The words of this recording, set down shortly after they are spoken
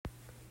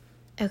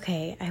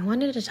Okay, I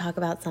wanted to talk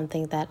about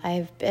something that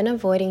I've been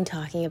avoiding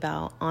talking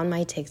about on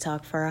my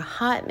TikTok for a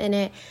hot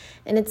minute,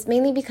 and it's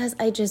mainly because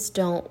I just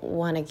don't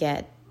want to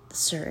get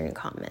certain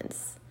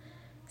comments.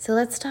 So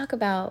let's talk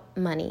about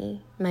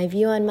money, my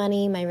view on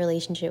money, my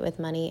relationship with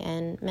money,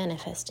 and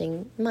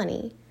manifesting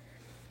money.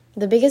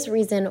 The biggest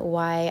reason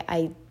why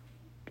I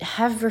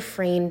have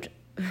refrained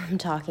from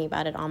talking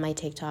about it on my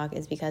TikTok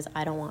is because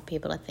I don't want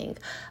people to think,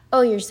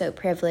 oh, you're so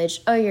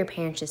privileged, oh, your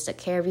parents just took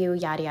care of you,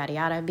 yada, yada,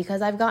 yada,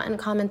 because I've gotten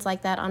comments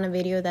like that on a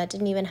video that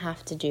didn't even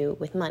have to do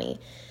with money.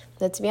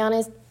 But to be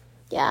honest,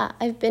 yeah,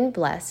 I've been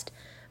blessed,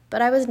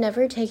 but I was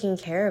never taken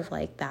care of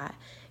like that.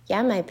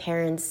 Yeah, my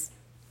parents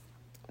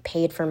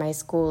paid for my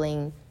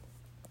schooling,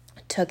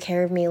 took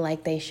care of me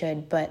like they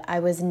should, but I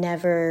was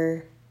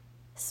never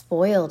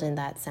spoiled in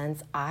that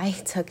sense. I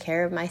took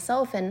care of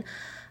myself, and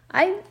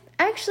I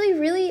actually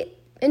really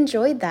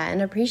enjoyed that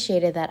and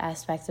appreciated that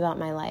aspect about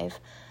my life.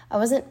 I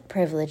wasn't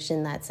privileged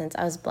in that sense.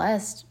 I was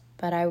blessed,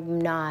 but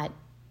I'm not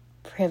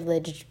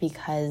privileged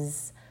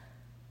because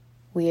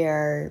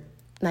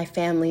my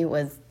family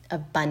was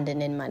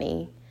abundant in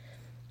money.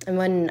 And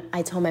when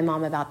I told my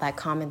mom about that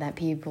comment that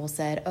people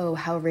said, oh,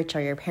 how rich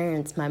are your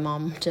parents? My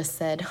mom just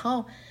said,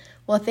 oh,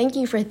 well, thank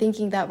you for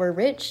thinking that we're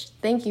rich.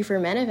 Thank you for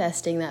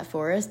manifesting that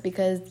for us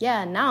because,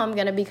 yeah, now I'm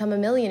going to become a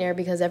millionaire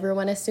because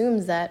everyone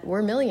assumes that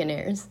we're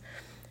millionaires.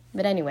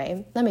 But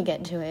anyway, let me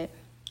get to it.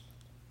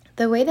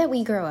 The way that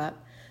we grow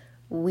up,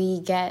 we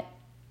get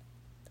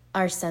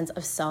our sense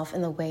of self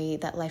in the way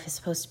that life is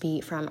supposed to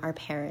be from our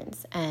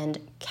parents and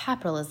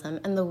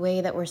capitalism and the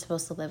way that we're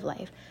supposed to live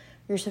life.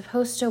 You're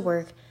supposed to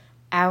work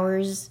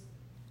hours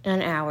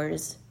and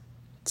hours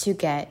to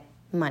get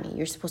money.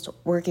 You're supposed to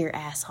work your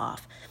ass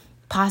off,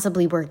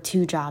 possibly work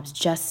 2 jobs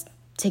just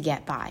to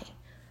get by.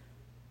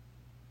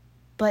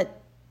 But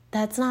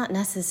that's not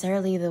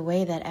necessarily the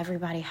way that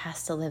everybody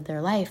has to live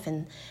their life.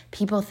 And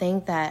people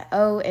think that,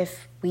 oh,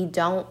 if we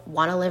don't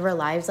want to live our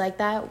lives like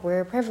that,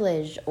 we're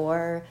privileged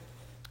or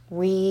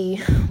we're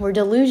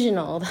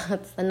delusional.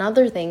 That's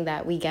another thing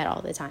that we get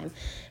all the time.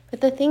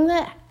 But the thing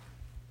that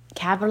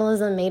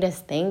capitalism made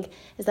us think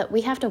is that we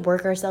have to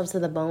work ourselves to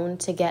the bone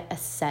to get a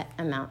set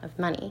amount of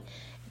money.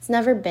 It's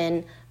never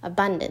been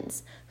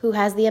abundance. Who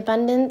has the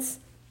abundance?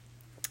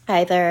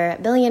 Either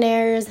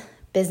billionaires,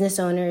 business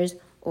owners,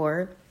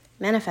 or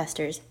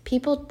manifestors.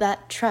 People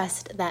that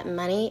trust that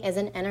money is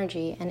an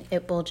energy and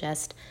it will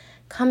just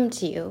come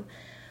to you.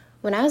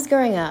 When I was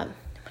growing up,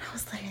 when I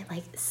was literally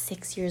like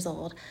 6 years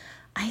old,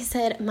 I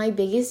said my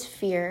biggest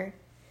fear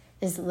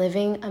is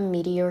living a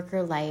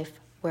mediocre life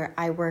where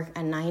I work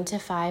a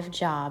 9-to-5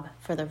 job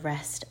for the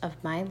rest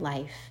of my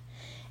life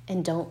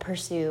and don't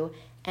pursue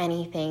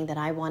anything that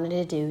I wanted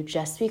to do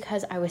just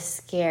because I was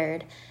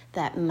scared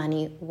that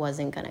money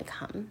wasn't going to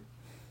come.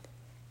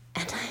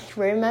 And I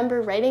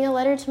remember writing a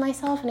letter to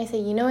myself and I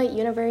said, you know what,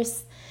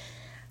 universe?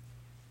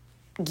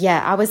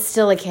 Yeah, I was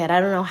still a kid. I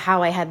don't know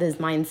how I had this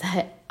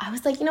mindset. I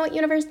was like, you know what,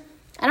 universe?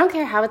 I don't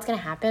care how it's going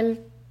to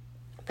happen,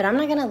 but I'm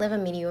not going to live a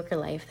mediocre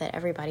life that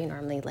everybody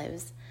normally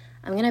lives.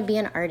 I'm going to be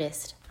an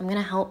artist. I'm going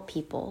to help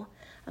people.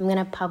 I'm going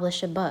to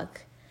publish a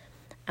book.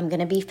 I'm going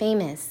to be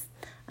famous.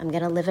 I'm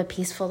going to live a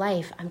peaceful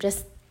life. I'm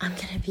going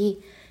to be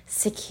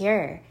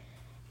secure.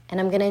 And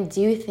I'm going to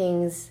do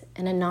things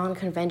in a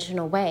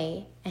non-conventional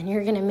way. And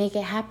you're going to make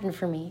it happen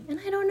for me. And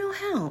I don't know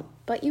how,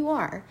 but you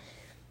are.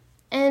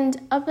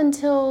 And up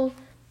until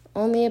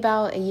only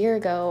about a year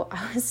ago,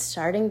 I was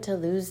starting to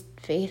lose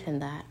faith in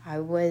that. I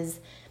was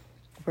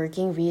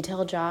working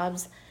retail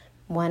jobs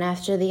one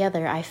after the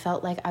other. I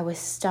felt like I was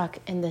stuck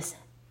in this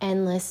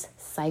endless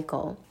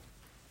cycle.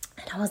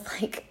 And I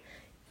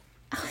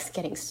was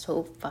getting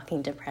so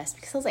fucking depressed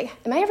because I was like,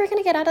 am I ever going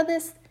to get out of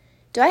this?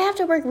 Do I have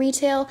to work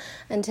retail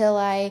until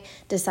I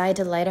decide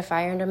to light a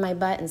fire under my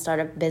butt and start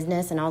a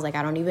business? And I was like,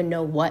 I don't even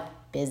know what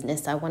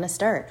business I want to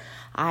start.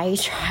 I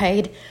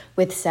tried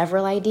with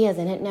several ideas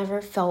and it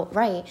never felt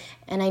right.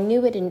 And I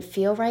knew it didn't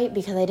feel right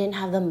because I didn't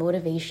have the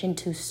motivation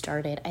to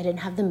start it. I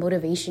didn't have the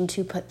motivation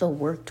to put the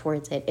work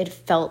towards it. It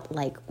felt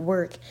like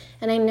work.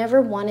 And I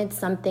never wanted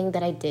something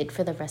that I did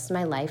for the rest of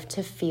my life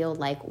to feel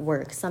like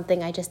work,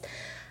 something I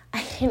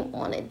didn't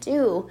want to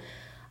do.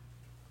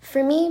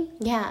 For me,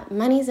 yeah,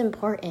 money's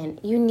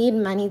important. You need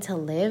money to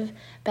live.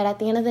 But at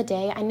the end of the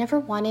day, I never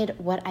wanted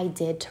what I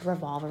did to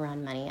revolve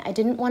around money. I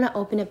didn't want to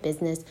open a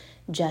business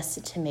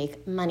just to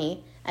make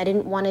money. I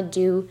didn't want to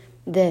do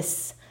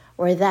this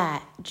or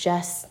that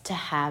just to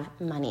have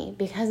money.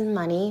 Because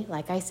money,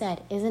 like I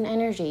said, is an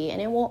energy and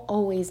it will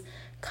always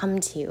come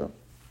to you.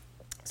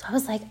 So I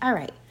was like, all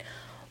right,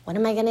 what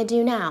am I going to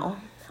do now?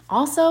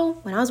 Also,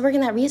 when I was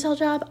working that retail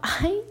job,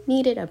 I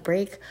needed a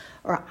break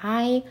or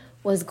I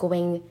was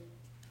going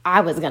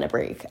to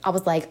break. I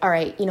was like, all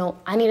right,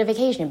 I need a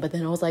vacation. But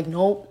then I was like,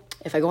 nope,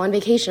 if I go on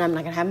vacation, I'm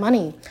not going to have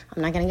money.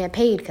 I'm not going to get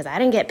paid because I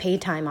didn't get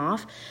paid time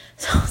off.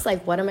 So I was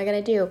like, what am I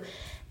going to do?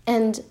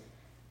 And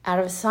out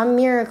of some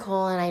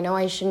miracle, and I know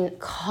I shouldn't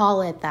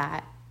call it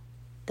that,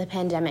 the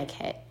pandemic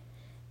hit.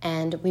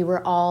 And we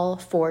were all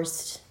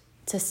forced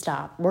to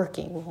stop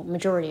working, well,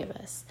 majority of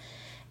us.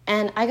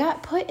 And I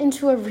got put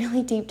into a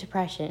really deep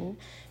depression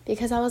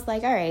because I was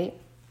like, all right,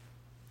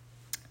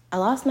 I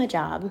lost my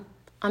job.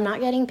 I'm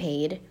not getting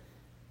paid.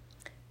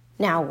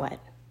 Now what?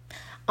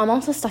 I'm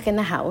also stuck in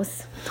the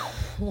house.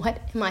 What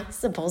am I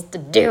supposed to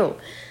do?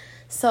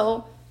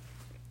 So,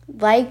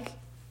 like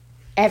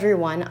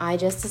everyone, I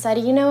just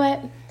decided, you know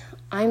what?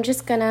 I'm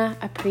just gonna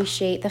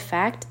appreciate the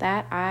fact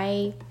that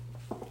I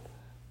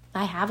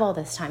have all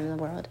this time in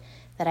the world,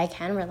 that I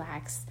can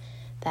relax,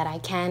 that I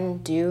can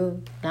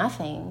do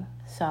nothing.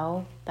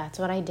 So that's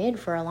what I did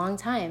for a long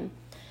time.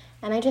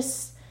 And I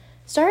just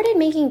started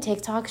making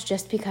TikToks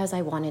just because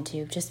I wanted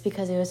to, just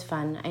because it was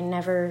fun. I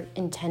never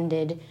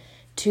intended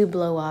to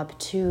blow up,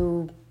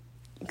 to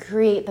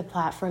create the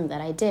platform that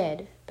I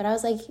did. But I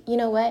was like, you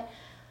know what?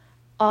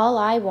 All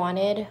I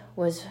wanted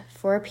was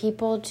for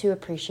people to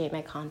appreciate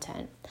my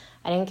content.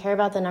 I didn't care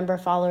about the number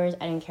of followers.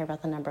 I didn't care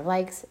about the number of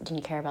likes. I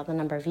didn't care about the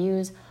number of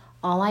views.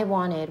 All I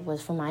wanted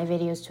was for my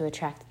videos to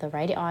attract the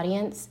right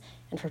audience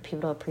and for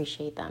people to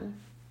appreciate them.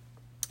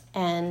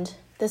 And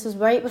this was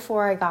right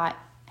before I got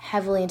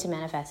heavily into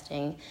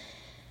manifesting.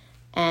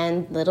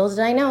 And little did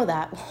I know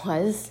that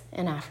was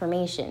an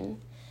affirmation.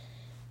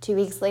 2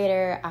 weeks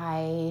later,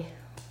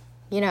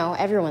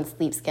 everyone's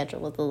sleep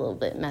schedule was a little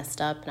bit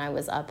messed up, and I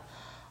was up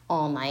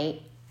all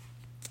night.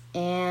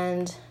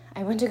 And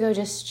I went to go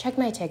just check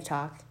my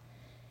TikTok.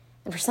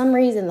 And for some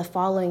reason, the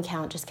following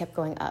count just kept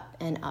going up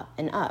and up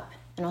and up.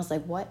 And I was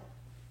like, what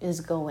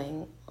is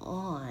going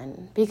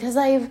on? Because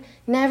I've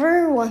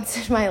never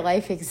once in my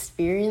life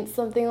experienced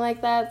something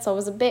like that. So I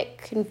was a bit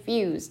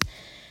confused.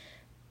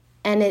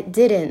 And it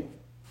didn't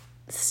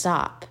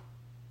stop.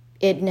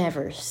 It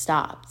never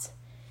stopped.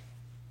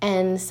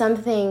 And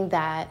something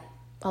that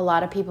a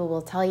lot of people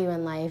will tell you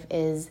in life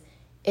is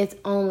it's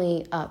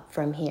only up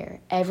from here.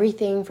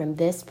 Everything from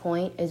this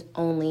point is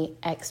only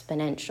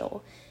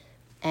exponential.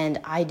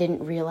 And I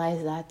didn't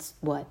realize that's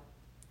what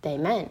they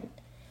meant.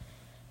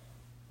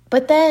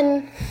 But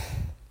then,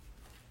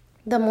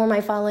 the more my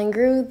following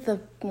grew, the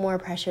more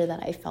pressure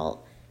that I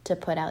felt to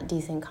put out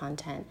decent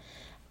content.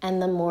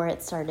 And the more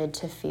it started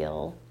to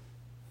feel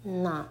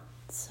not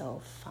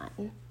so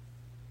fun.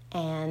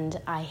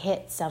 And I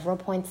hit several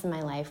points in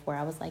my life where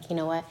I was like, you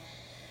know what?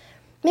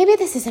 Maybe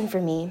this isn't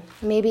for me.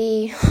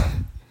 Maybe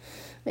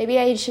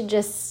I should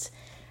just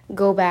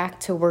go back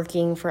to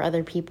working for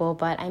other people.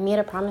 But I made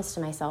a promise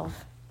to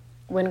myself.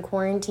 When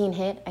quarantine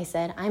hit, I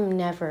said, I'm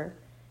never,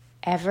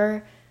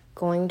 ever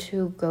going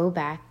to go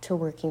back to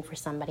working for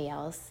somebody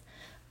else.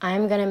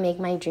 I'm going to make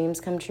my dreams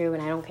come true,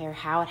 and I don't care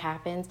how it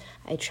happens.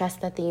 I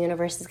trust that the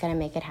universe is going to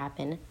make it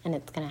happen, and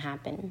it's going to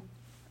happen.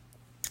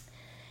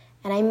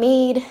 And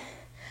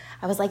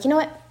I was like, you know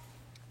what?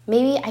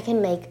 Maybe I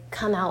can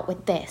come out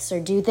with this or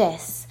do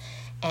this,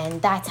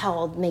 and that's how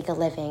I'll make a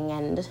living.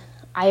 And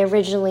I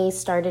originally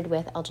started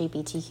with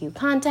LGBTQ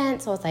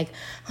content, so I was like,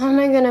 how am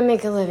I going to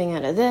make a living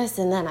out of this?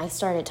 And then I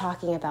started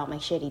talking about my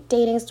shitty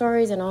dating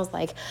stories, and I was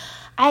like,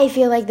 I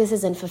feel like this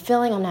isn't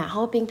fulfilling. I'm not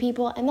helping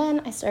people. And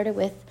then I started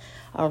with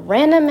a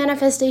random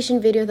manifestation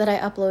video that I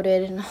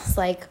uploaded, and I was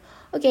like,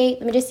 okay,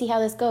 let me just see how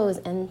this goes.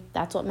 And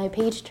that's what my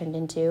page turned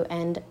into,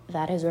 and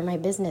that is where my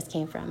business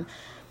came from.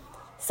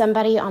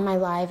 Somebody on my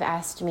live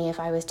asked me if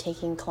I was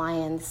taking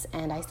clients,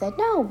 and I said,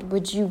 no,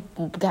 would you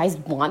guys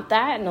want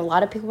that? And a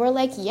lot of people were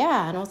like,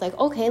 yeah. And I was like,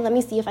 okay, let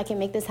me see if I can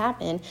make this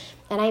happen.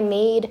 And I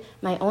made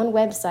my own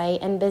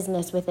website and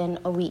business within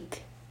a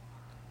week.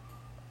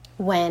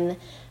 When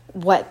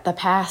the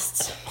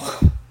past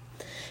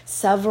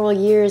several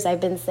years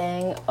I've been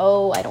saying,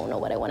 I don't know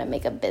what I want to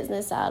make a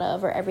business out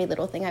of, or every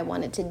little thing I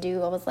wanted to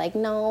do, I was like,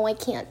 no, I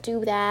can't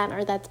do that,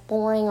 or that's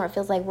boring, or it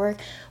feels like work.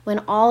 When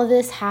all of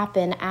this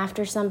happened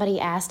after somebody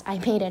asked, I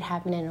made it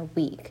happen in a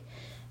week.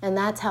 And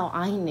that's how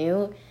I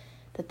knew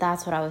that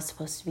that's what I was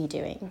supposed to be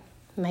doing,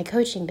 my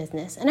coaching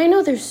business. And I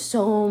know there's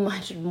so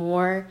much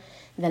more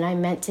than I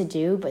meant to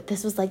do, but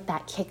this was like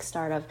that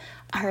kickstart of,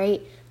 all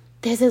right,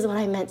 this is what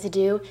I meant to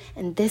do,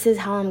 and this is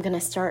how I'm going to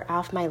start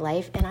off my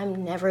life, and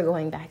I'm never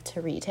going back to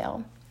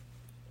retail.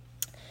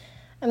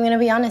 I'm going to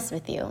be honest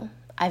with you.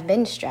 I've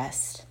been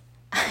stressed.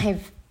 And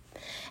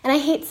I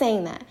hate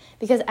saying that,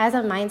 because as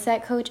a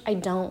mindset coach, I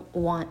don't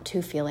want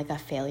to feel like a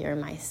failure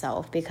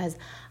myself, because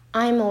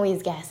I'm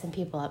always gassing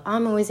people up.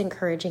 I'm always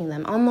encouraging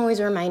them. I'm always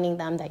reminding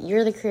them that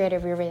you're the creator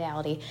of your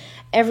reality.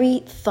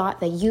 Every thought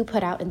that you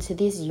put out into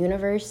this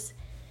universe,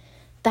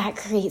 that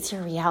creates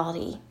your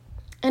reality.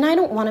 And I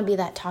don't want to be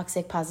that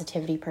toxic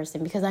positivity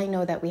person, because I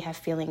know that we have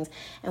feelings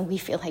and we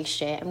feel like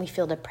shit and we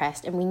feel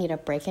depressed and we need a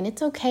break, and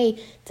it's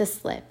okay to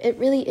slip. It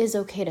really is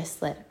okay to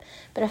slip.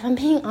 But if I'm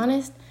being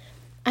honest,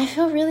 I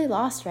feel really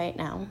lost right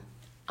now.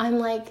 I'm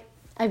like,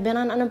 I've been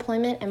on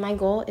unemployment and my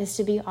goal is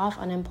to be off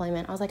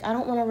unemployment. I was like, I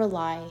don't want to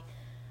rely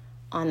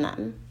on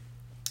them.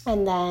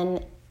 And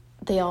then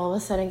they all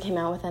of a sudden came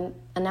out with an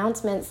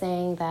announcement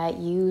saying that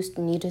you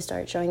need to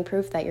start showing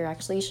proof that you're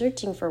actually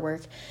searching for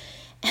work.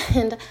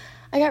 And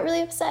I got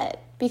really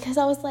upset, because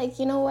I was like,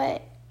 you know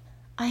what?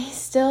 I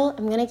still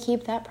am going to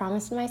keep that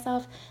promise to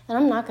myself, and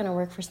I'm not going to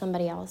work for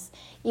somebody else,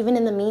 even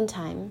in the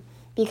meantime,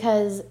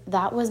 because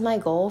that was my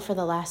goal for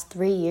the last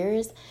 3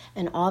 years,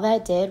 and all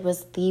that did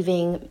was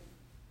leaving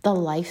the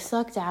life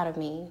sucked out of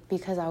me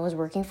because I was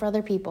working for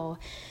other people.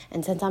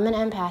 And since I'm an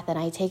empath and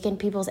I take in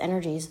people's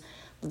energies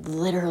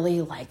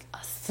literally like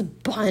a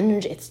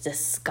sponge, it's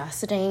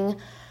disgusting.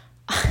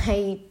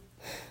 I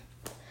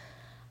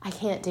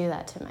can't do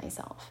that to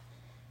myself.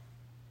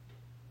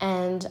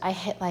 And I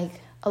hit like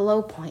a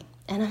low point,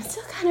 and I'm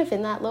still kind of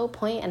in that low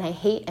point, and I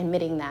hate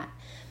admitting that.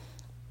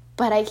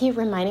 But I keep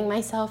reminding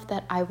myself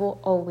that I will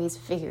always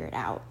figure it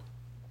out.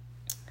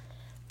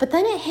 But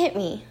then it hit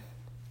me.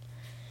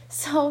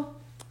 So,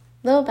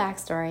 little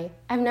backstory.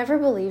 I've never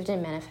believed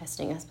in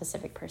manifesting a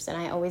specific person.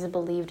 I always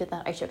believed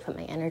that I should put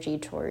my energy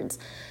towards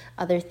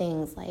other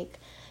things, like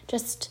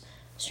just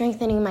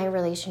strengthening my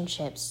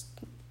relationships,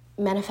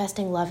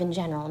 manifesting love in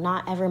general,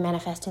 not ever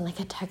manifesting like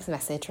a text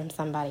message from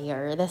somebody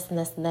or this and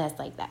this and this,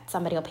 like that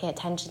somebody will pay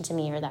attention to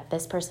me or that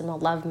this person will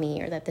love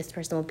me or that this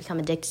person will become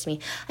addicted to me.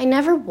 I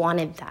never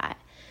wanted that.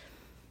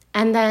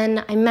 And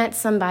then I met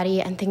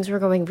somebody and things were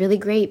going really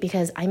great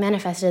because I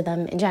manifested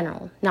them in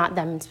general, not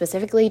them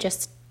specifically,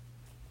 just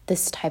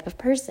this type of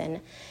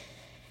person.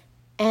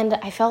 And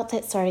I felt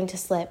it starting to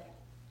slip,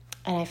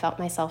 and I felt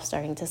myself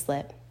starting to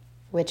slip,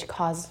 which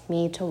caused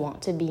me to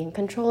want to be in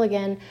control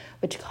again,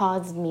 which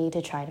caused me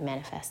to try to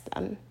manifest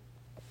them.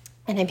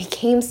 And I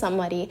became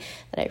somebody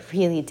that I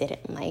really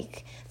didn't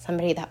like,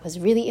 somebody that was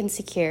really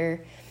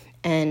insecure,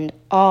 and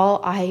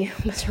all I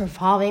was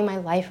revolving my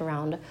life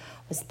around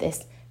was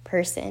this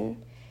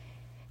person.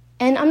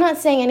 And I'm not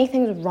saying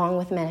anything's wrong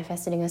with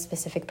manifesting a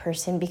specific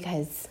person,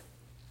 because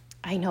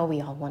I know we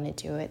all want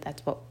to do it.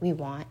 That's what we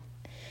want.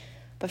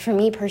 But for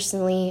me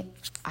personally,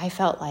 I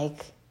felt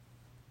like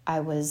I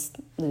was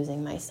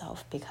losing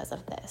myself because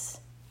of this.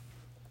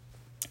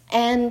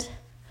 And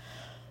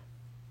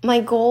my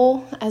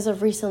goal as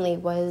of recently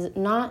was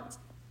not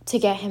to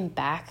get him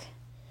back,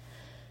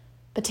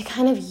 but to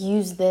kind of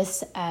use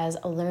this as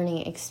a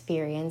learning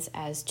experience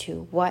as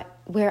to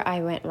where I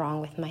went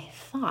wrong with my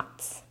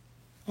thoughts.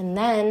 And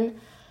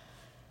then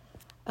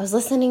I was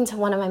listening to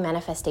one of my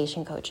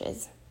manifestation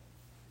coaches,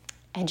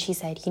 and she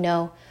said,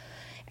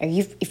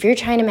 if you're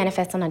trying to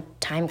manifest on a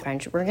time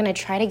crunch, we're going to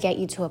try to get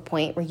you to a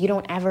point where you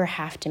don't ever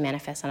have to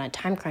manifest on a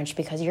time crunch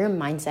because your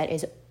mindset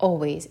is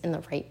always in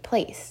the right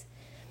place.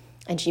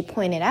 And she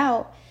pointed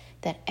out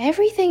that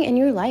everything in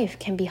your life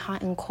can be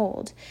hot and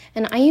cold.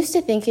 And I used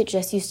to think it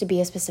just used to be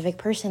a specific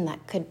person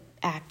that could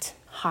act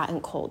hot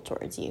and cold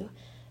towards you.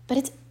 But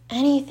it's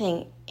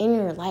anything in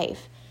your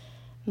life.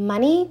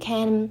 Money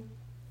can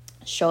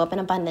show up in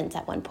abundance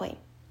at one point,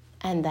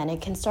 and then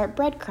it can start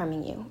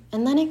breadcrumbing you,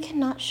 and then it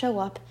cannot show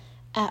up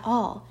at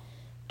all,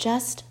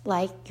 just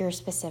like your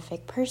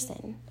specific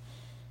person.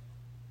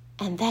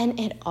 And then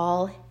it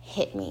all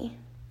hit me.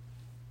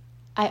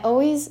 I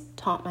always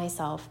taught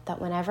myself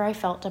that whenever I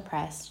felt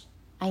depressed,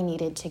 I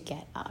needed to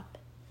get up.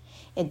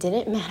 It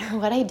didn't matter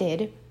what I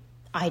did,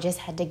 I just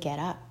had to get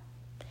up.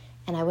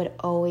 And I would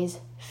always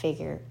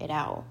figure it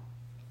out.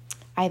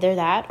 Either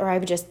that, or I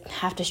would just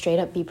have to straight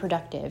up be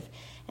productive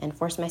and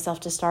force myself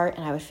to start,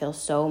 and I would feel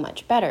so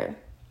much better.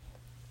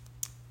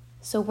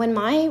 So when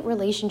my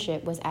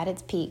relationship was at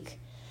its peak,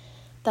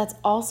 that's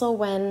also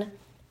when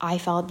I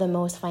felt the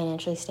most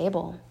financially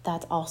stable.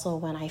 That's also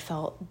when I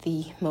felt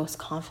the most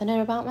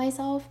confident about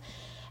myself.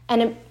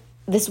 And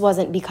this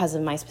wasn't because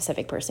of my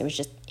specific person. It was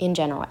just in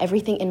general.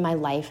 Everything in my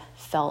life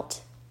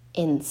felt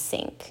in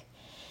sync.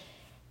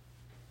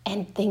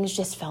 And things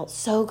just felt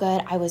so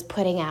good. I was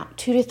putting out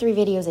 2 to 3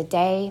 videos a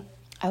day.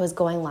 I was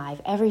going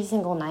live every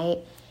single night.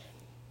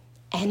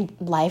 And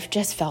life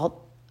just felt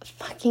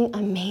fucking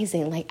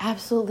amazing, like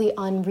absolutely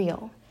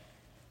unreal.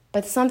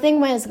 But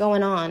something was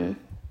going on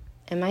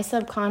in my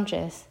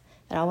subconscious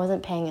that I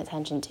wasn't paying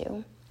attention to,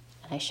 and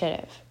I should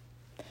have.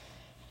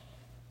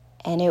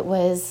 And it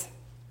was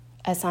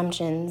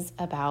assumptions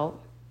about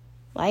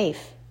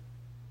life.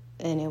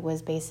 And it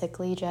was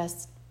basically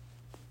just,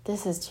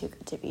 this is too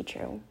good to be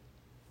true.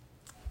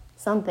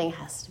 Something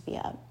has to be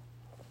up.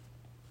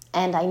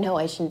 And I know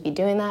I shouldn't be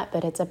doing that,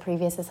 but it's a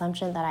previous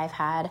assumption that I've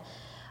had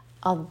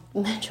a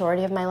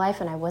majority of my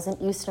life, and I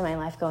wasn't used to my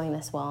life going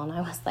this well. And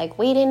I was like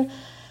waiting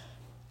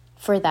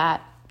for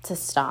that to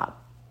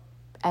stop,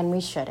 and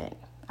we shouldn't.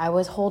 I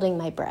was holding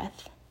my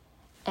breath,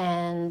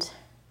 and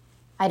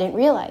I didn't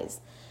realize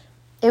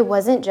it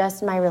wasn't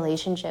just my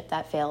relationship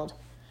that failed.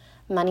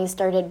 Money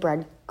started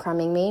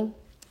breadcrumbing me,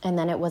 and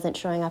then it wasn't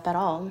showing up at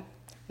all.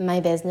 My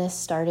business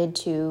started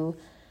to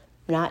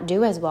not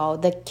do as well.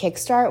 The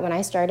Kickstart, when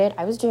I started,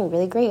 I was doing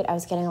really great. I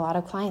was getting a lot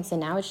of clients,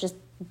 and now it's just,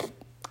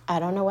 I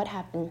don't know what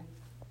happened.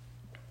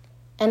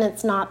 And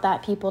it's not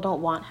that people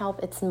don't want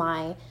help. It's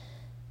my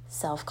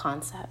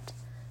self-concept.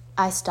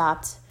 I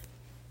stopped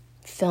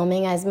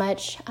filming as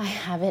much. I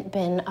haven't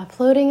been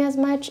uploading as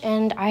much,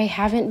 and I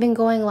haven't been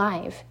going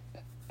live.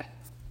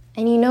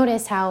 And you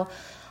notice how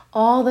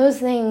all those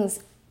things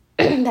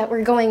that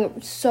were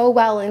going so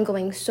well and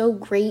going so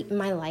great in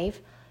my life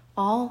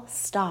all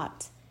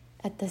stopped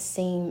at the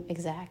same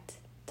exact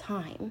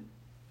time.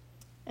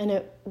 And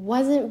it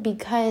wasn't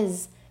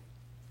because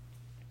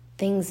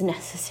things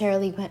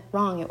necessarily went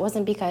wrong. It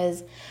wasn't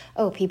because,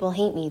 oh, people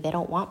hate me, they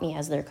don't want me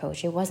as their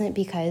coach. It wasn't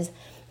because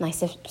my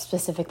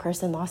specific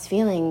person lost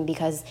feeling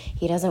because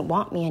he doesn't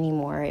want me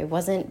anymore. It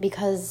wasn't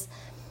because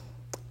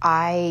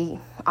I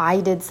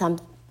did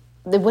something.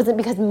 It wasn't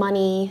because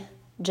money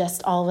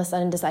just all of a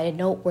sudden decided,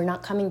 no, we're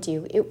not coming to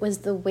you. It was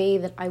the way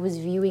that I was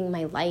viewing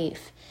my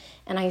life.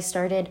 And I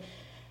started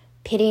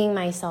pitying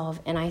myself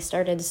and I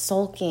started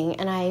sulking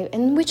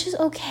and which is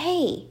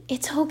okay.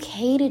 It's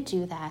okay to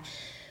do that.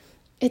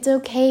 It's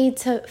okay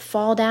to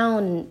fall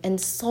down and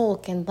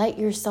sulk and let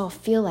yourself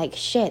feel like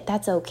shit.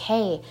 That's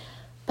okay.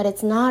 But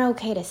it's not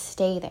okay to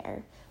stay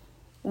there.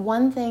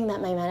 One thing that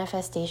my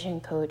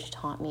manifestation coach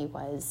taught me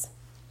was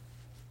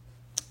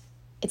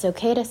it's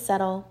okay to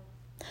settle.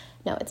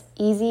 No, it's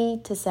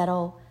easy to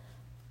settle,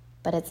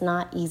 but it's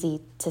not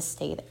easy to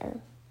stay there.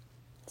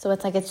 So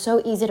it's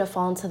so easy to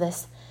fall into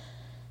this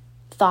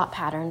thought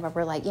pattern where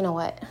we're like, you know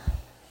what?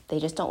 They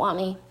just don't want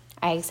me.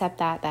 I accept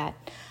that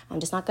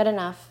I'm just not good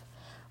enough.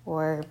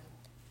 Or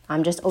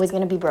I'm just always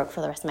going to be broke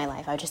for the rest of my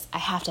life. I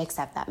have to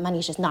accept that.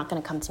 Money's just not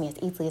going to come to me as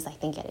easily as I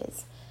think it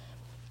is.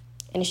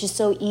 And it's just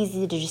so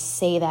easy to just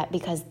say that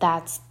because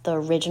that's the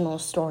original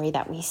story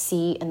that we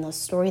see and the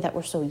story that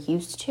we're so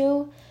used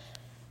to.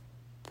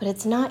 But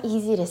it's not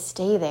easy to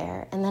stay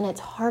there. And then it's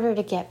harder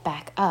to get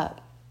back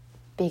up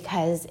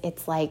because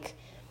it's like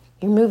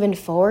you're moving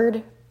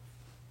forward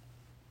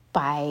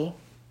by,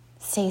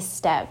 say,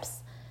 steps,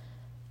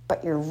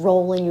 but you're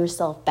rolling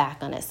yourself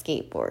back on a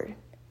skateboard.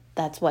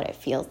 That's what it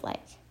feels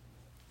like.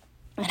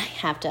 And I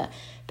have to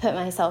put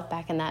myself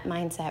back in that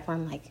mindset where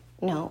I'm like,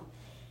 no,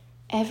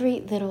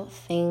 every little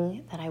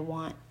thing that I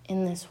want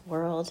in this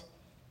world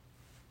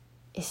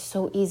is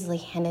so easily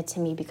handed to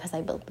me because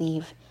I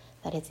believe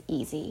that it's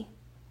easy.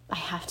 I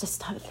have to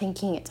stop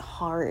thinking it's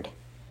hard.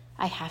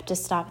 I have to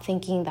stop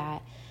thinking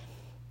that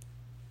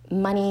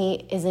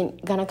money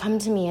isn't going to come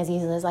to me as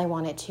easily as I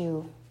want it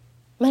to.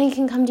 Money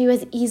can come to you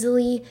as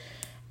easily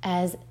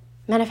as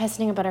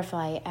manifesting a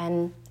butterfly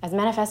and as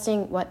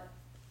manifesting what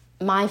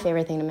my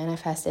favorite thing to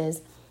manifest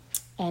is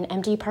an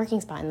empty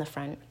parking spot in the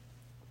front.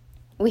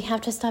 We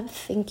have to stop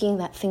thinking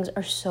that things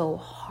are so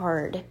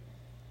hard.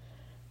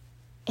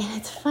 And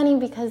it's funny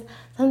because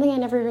something I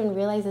never even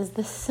realized is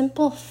the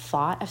simple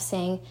thought of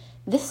saying,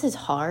 this is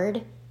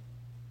hard,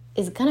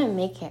 is gonna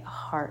make it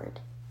hard.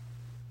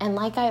 And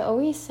like I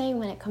always say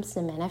when it comes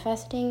to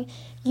manifesting,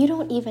 you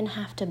don't even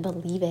have to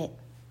believe it.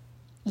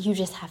 You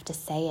just have to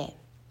say it.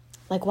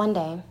 Like one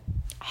day,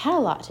 I had a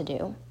lot to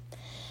do.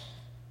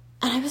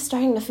 And I was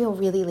starting to feel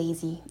really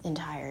lazy and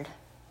tired.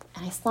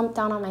 And I slumped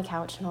down on my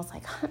couch and I was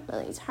like, I'm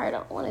really tired. I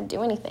don't want to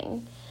do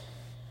anything.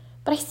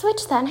 But I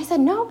switched that and I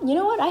said, no, you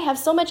know what? I have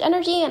so much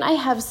energy and I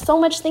have so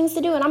much things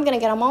to do and I'm going to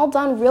get them all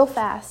done real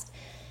fast.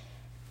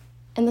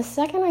 And the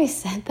second I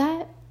said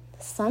that,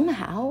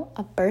 somehow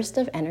a burst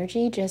of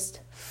energy just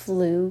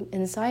flew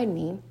inside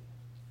me.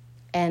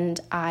 And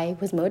I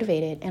was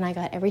motivated and I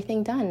got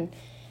everything done.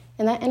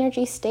 And that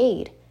energy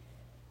stayed.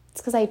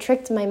 It's because I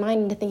tricked my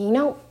mind into thinking,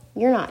 no,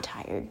 you're not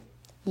tired.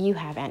 You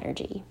have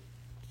energy.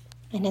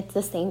 And it's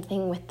the same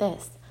thing with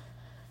this.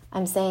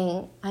 I'm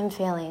saying, I'm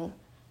failing.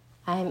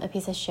 I'm a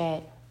piece of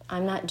shit.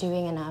 I'm not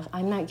doing enough.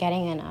 I'm not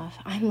getting enough.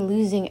 I'm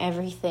losing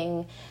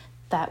everything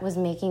that was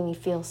making me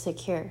feel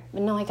secure.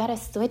 But no, I gotta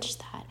switch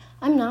that.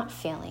 I'm not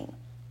failing.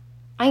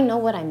 I know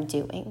what I'm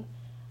doing.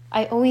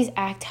 I always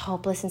act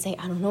helpless and say,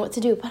 I don't know what to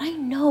do, but I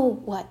know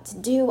what to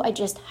do. I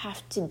just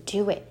have to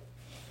do it.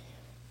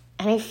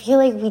 And I feel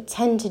like we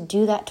tend to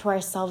do that to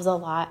ourselves a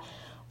lot.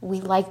 We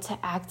like to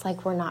act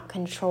like we're not in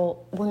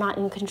control,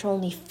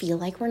 and we feel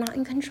like we're not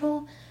in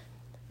control,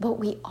 but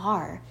we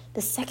are.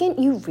 The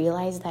second you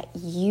realize that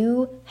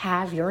you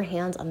have your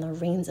hands on the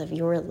reins of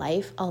your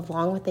life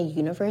along with the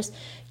universe,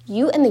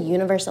 you and the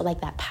universe are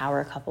like that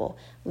power couple.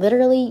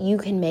 Literally, you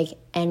can make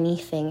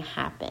anything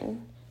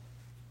happen.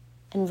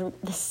 And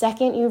the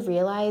second you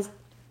realize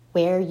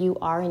where you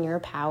are in your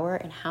power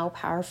and how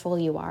powerful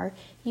you are,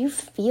 you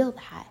feel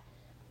that.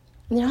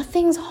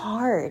 Nothing's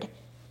hard.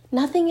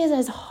 Nothing is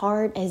as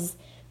hard as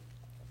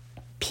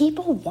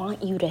people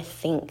want you to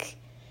think.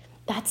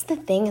 That's the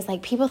thing, is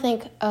like people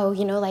think, oh,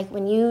 you know, like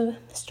when you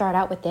start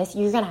out with this,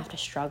 you're going to have to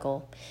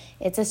struggle.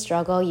 It's a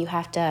struggle. You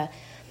have to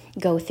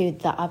go through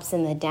the ups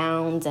and the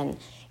downs, and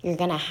you're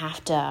going to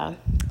have to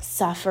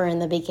suffer in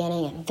the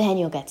beginning, and then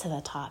you'll get to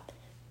the top.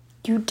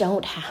 You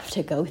don't have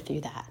to go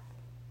through that.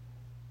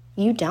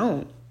 You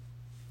don't.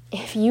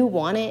 If you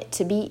want it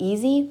to be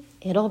easy,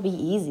 it'll be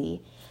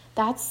easy.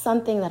 That's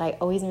something that I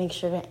always make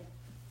sure to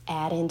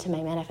add into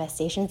my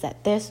manifestations,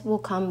 that this will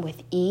come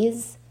with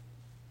ease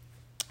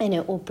and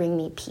it will bring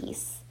me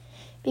peace.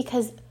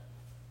 Because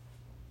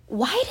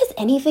why does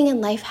anything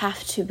in life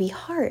have to be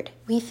hard?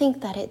 We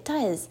think that it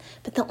does,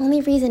 but the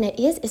only reason it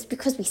is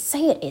because we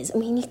say it is,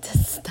 and we need to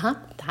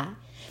stop that.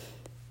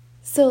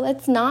 So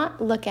let's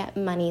not look at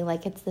money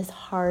like it's this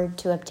hard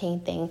to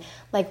obtain thing,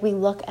 like we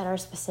look at our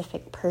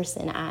specific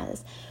person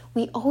as.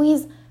 We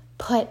always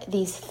put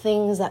these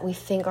things that we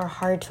think are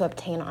hard to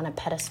obtain on a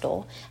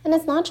pedestal. And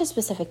it's not just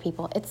specific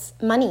people. It's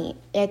money.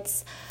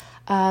 It's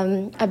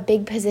a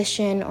big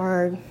position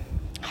or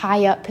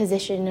high up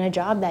position in a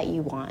job that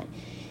you want.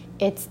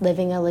 It's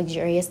living a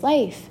luxurious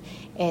life.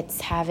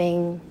 It's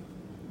having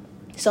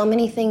so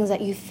many things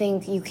that you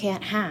think you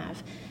can't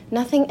have.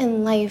 Nothing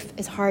in life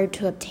is hard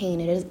to obtain.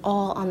 It is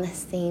all on the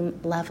same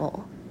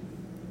level.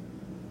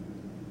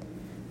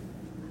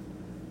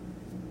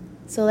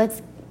 So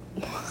let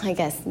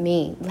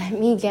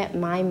me get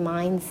my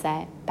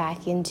mindset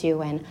back into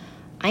when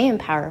I am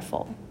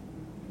powerful.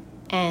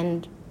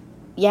 And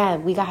yeah,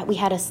 we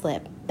had a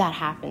slip. That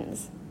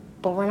happens.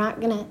 But we're not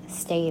going to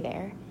stay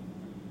there.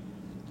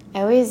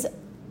 I always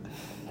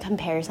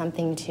compare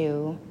something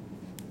to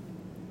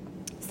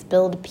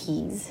spilled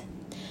peas.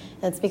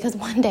 That's because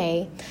one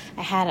day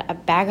I had a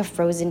bag of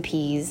frozen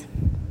peas,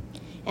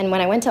 and when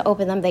I went to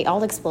open them, they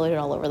all exploded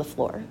all over the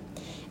floor.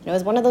 And it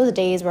was one of those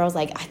days where I was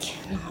like, I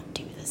cannot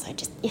do this.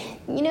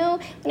 You know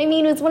what I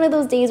mean? It was one of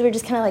those days where it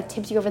just kind of like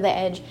tips you over the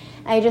edge.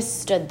 I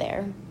just stood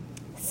there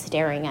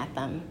staring at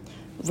them,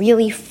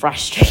 really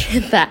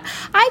frustrated that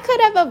I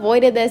could have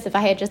avoided this if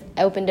I had just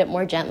opened it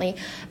more gently,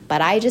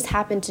 but I just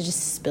happened to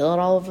just spill it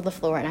all over the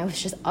floor, and I was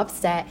just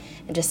upset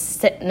and just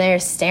sitting there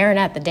staring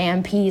at the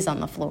damn peas on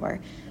the floor.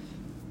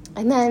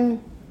 And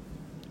then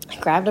I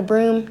grabbed a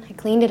broom, I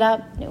cleaned it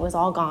up, and it was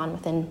all gone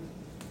within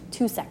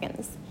 2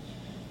 seconds.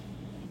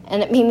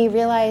 And it made me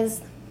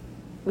realize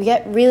we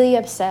get really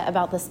upset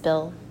about the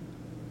spill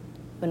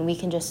when we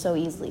can just so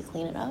easily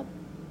clean it up.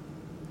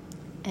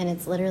 And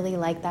it's literally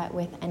like that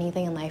with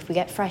anything in life. We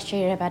get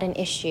frustrated about an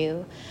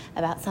issue,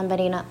 about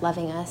somebody not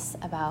loving us,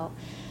 about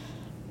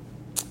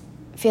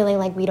feeling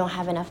like we don't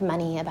have enough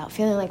money, about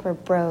feeling like we're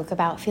broke,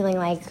 about feeling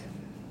like,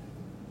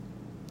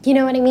 you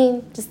know what I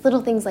mean? Just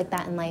little things like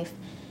that in life.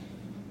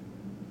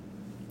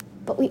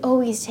 But we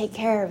always take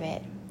care of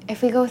it.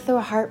 If we go through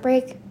a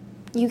heartbreak,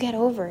 you get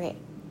over it.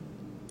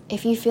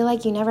 If you feel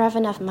like you never have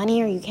enough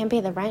money or you can't pay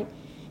the rent,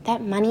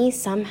 that money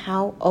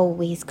somehow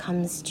always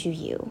comes to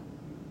you.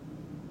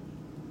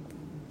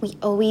 We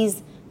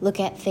always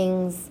look at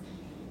things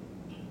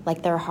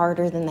like they're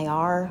harder than they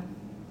are.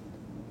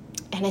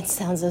 And it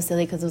sounds so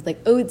silly because it was like,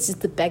 oh, it's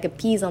just a bag of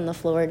peas on the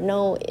floor.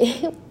 No,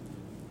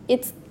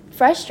 it's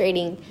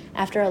frustrating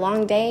after a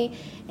long day,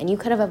 and you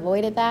could have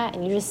avoided that,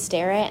 and you just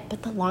stare at it.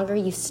 But the longer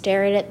you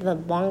stare at it, the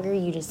longer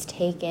you just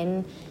take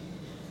in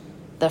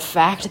the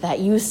fact that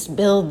you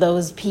spilled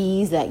those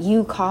peas, that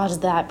you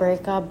caused that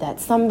breakup,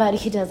 that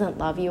somebody doesn't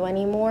love you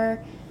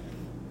anymore.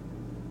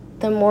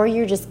 The more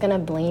you're just going to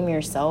blame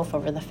yourself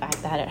over the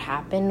fact that it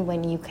happened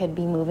when you could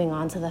be moving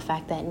on to the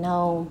fact that,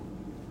 no,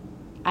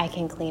 I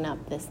can clean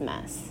up this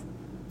mess.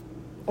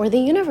 Or the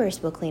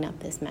universe will clean up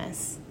this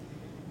mess.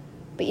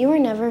 But you are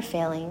never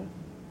failing.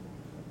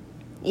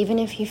 Even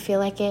if you feel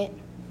like it.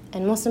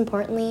 And most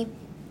importantly,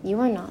 you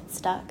are not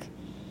stuck.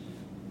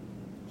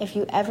 If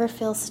you ever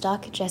feel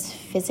stuck just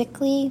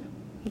physically,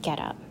 get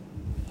up.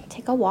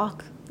 Take a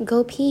walk.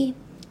 Go pee.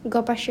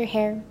 Go brush your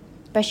hair.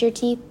 Brush your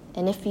teeth.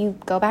 And if you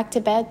go back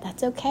to bed,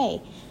 that's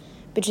okay.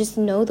 But just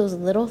know those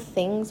little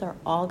things are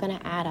all going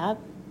to add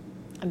up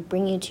and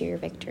bring you to your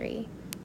victory.